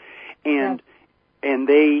forever. And and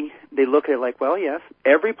they look at it like, well, yes,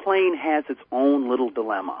 every plane has its own little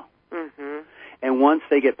dilemma. Mm-hmm. And once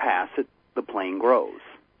they get past it, the plane grows.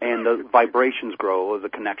 And the vibrations grow as a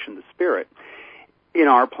connection to Spirit. in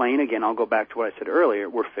our plane, again, I'll go back to what I said earlier,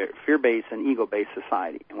 we're fear-based and ego-based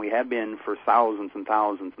society, and we have been for thousands and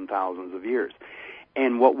thousands and thousands of years.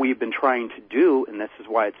 And what we've been trying to do, and this is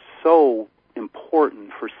why it's so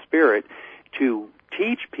important for Spirit to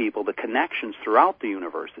teach people the connections throughout the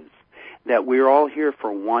universes, that we're all here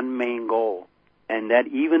for one main goal, and that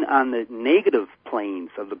even on the negative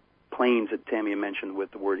planes of the planes that Tammy mentioned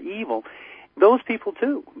with the word evil, those people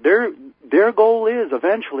too, their goal is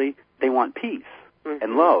eventually they want peace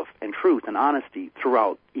and love and truth and honesty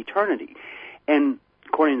throughout eternity. And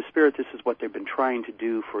according to Spirit, this is what they've been trying to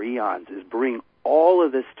do for eons, is bring all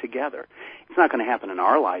of this together. It's not going to happen in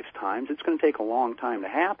our lifetimes. It's going to take a long time to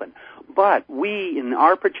happen. But we, in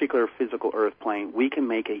our particular physical earth plane, we can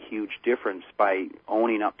make a huge difference by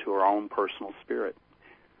owning up to our own personal spirit.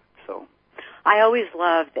 So I always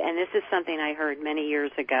loved, and this is something I heard many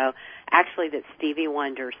years ago, actually that Stevie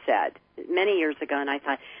Wonder said many years ago, and I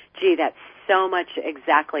thought, gee, that's so much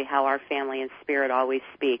exactly how our family and Spirit always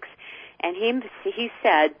speaks. And he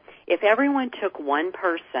said, if everyone took one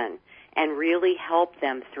person and really help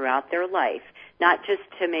them throughout their life, not just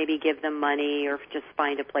to maybe give them money or just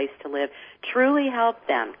find a place to live, truly help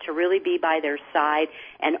them to really be by their side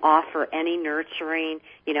and offer any nurturing,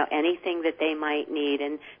 anything that they might need.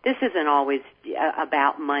 And this isn't always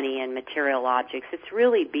about money and material objects. It's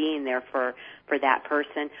really being there for that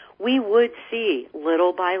person. We would see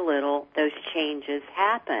little by little those changes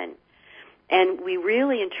happen. And we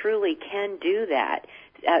really and truly can do that.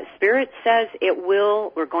 Spirit says it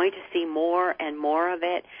will. We're going to see more and more of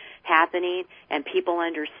it happening and people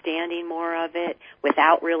understanding more of it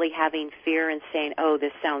without really having fear and saying, oh,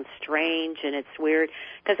 this sounds strange and it's weird.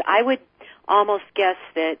 Because I would almost guess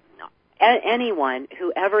that anyone,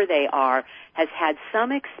 whoever they are, has had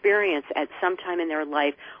some experience at some time in their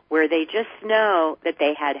life where they just know that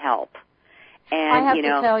they had help. And, I have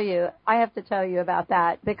to tell you about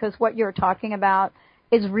that, because what you're talking about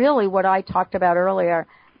is really what I talked about earlier.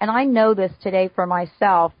 And I know this today for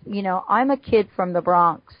myself. I'm a kid from the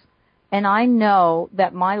Bronx, and I know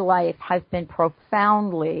that my life has been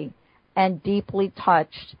profoundly and deeply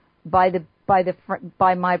touched by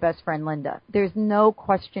my best friend Linda. There's no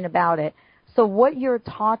question about it. So what you're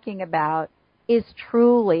talking about is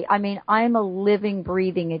truly, I'm a living,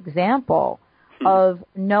 breathing example of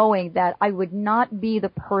knowing that I would not be the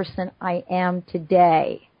person I am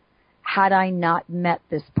today had I not met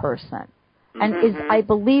this person. And I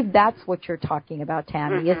believe that's what you're talking about,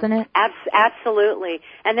 Tammy, isn't it? Absolutely.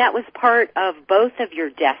 And that was part of both of your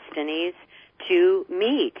destinies to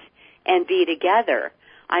meet and be together.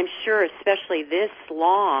 I'm sure especially this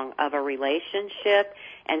long of a relationship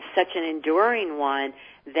and such an enduring one,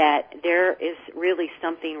 that there is really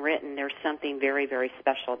something written. There's something very, very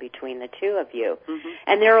special between the two of you.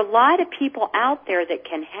 And there are a lot of people out there that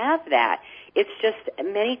can have that. It's just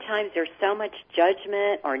many times there's so much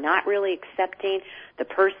judgment or not really accepting the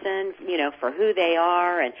person, for who they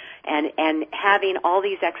are and having all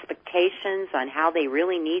these expectations on how they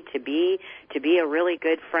really need to be a really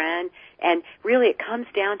good friend. And really it comes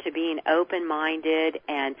down to being open-minded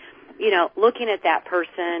and looking at that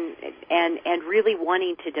person and really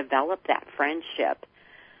wanting to develop that friendship.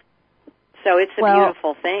 So it's a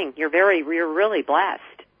beautiful thing. You're really blessed.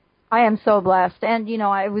 I am so blessed. And,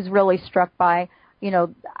 I was really struck by,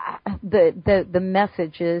 the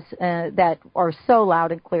messages that are so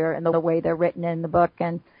loud and clear in the way they're written in the book.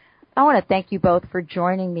 And I want to thank you both for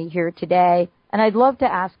joining me here today. And I'd love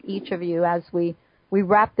to ask each of you as we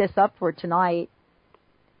wrap this up for tonight,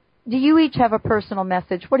 do you each have a personal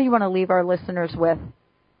message? What do you want to leave our listeners with?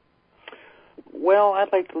 Well,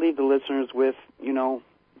 I'd like to leave the listeners with,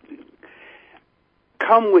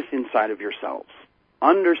 come with inside of yourselves.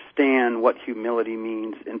 Understand what humility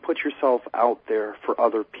means and put yourself out there for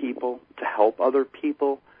other people, to help other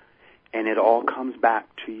people, and it all comes back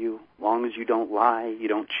to you. As long as you don't lie, you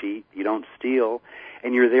don't cheat, you don't steal,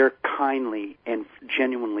 and you're there kindly and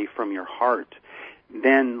genuinely from your heart,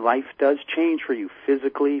 then life does change for you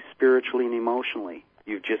physically, spiritually, and emotionally.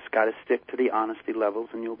 You've just got to stick to the honesty levels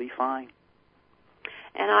and you'll be fine.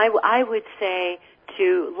 And I would say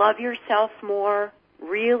to love yourself more,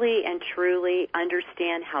 really and truly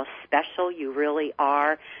understand how special you really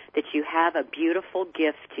are, that you have a beautiful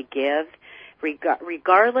gift to give,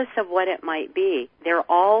 regardless of what it might be. They're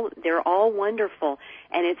all wonderful,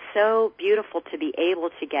 and it's so beautiful to be able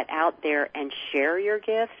to get out there and share your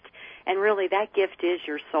gift. And really, that gift is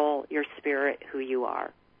your soul, your spirit, who you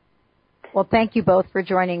are. Well, thank you both for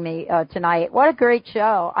joining me tonight. What a great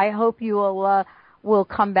show. I hope you will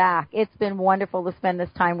come back. It's been wonderful to spend this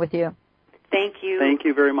time with you. Thank you. Thank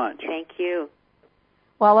you very much. Thank you.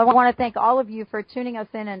 Well, I want to thank all of you for tuning us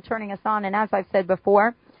in and turning us on. And as I've said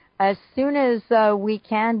before, as soon as we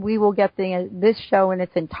can, we will get this show in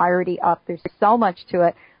its entirety up. There's so much to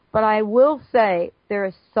it. But I will say there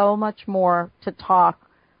is so much more to talk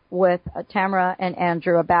with Tamara and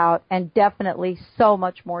Andrew about, and definitely so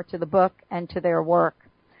much more to the book and to their work.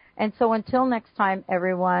 And so until next time,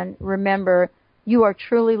 everyone, remember, you are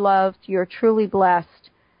truly loved, you're truly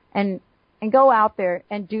blessed, and go out there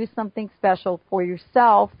and do something special for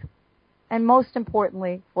yourself and most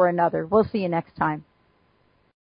importantly for another. We'll see you next time.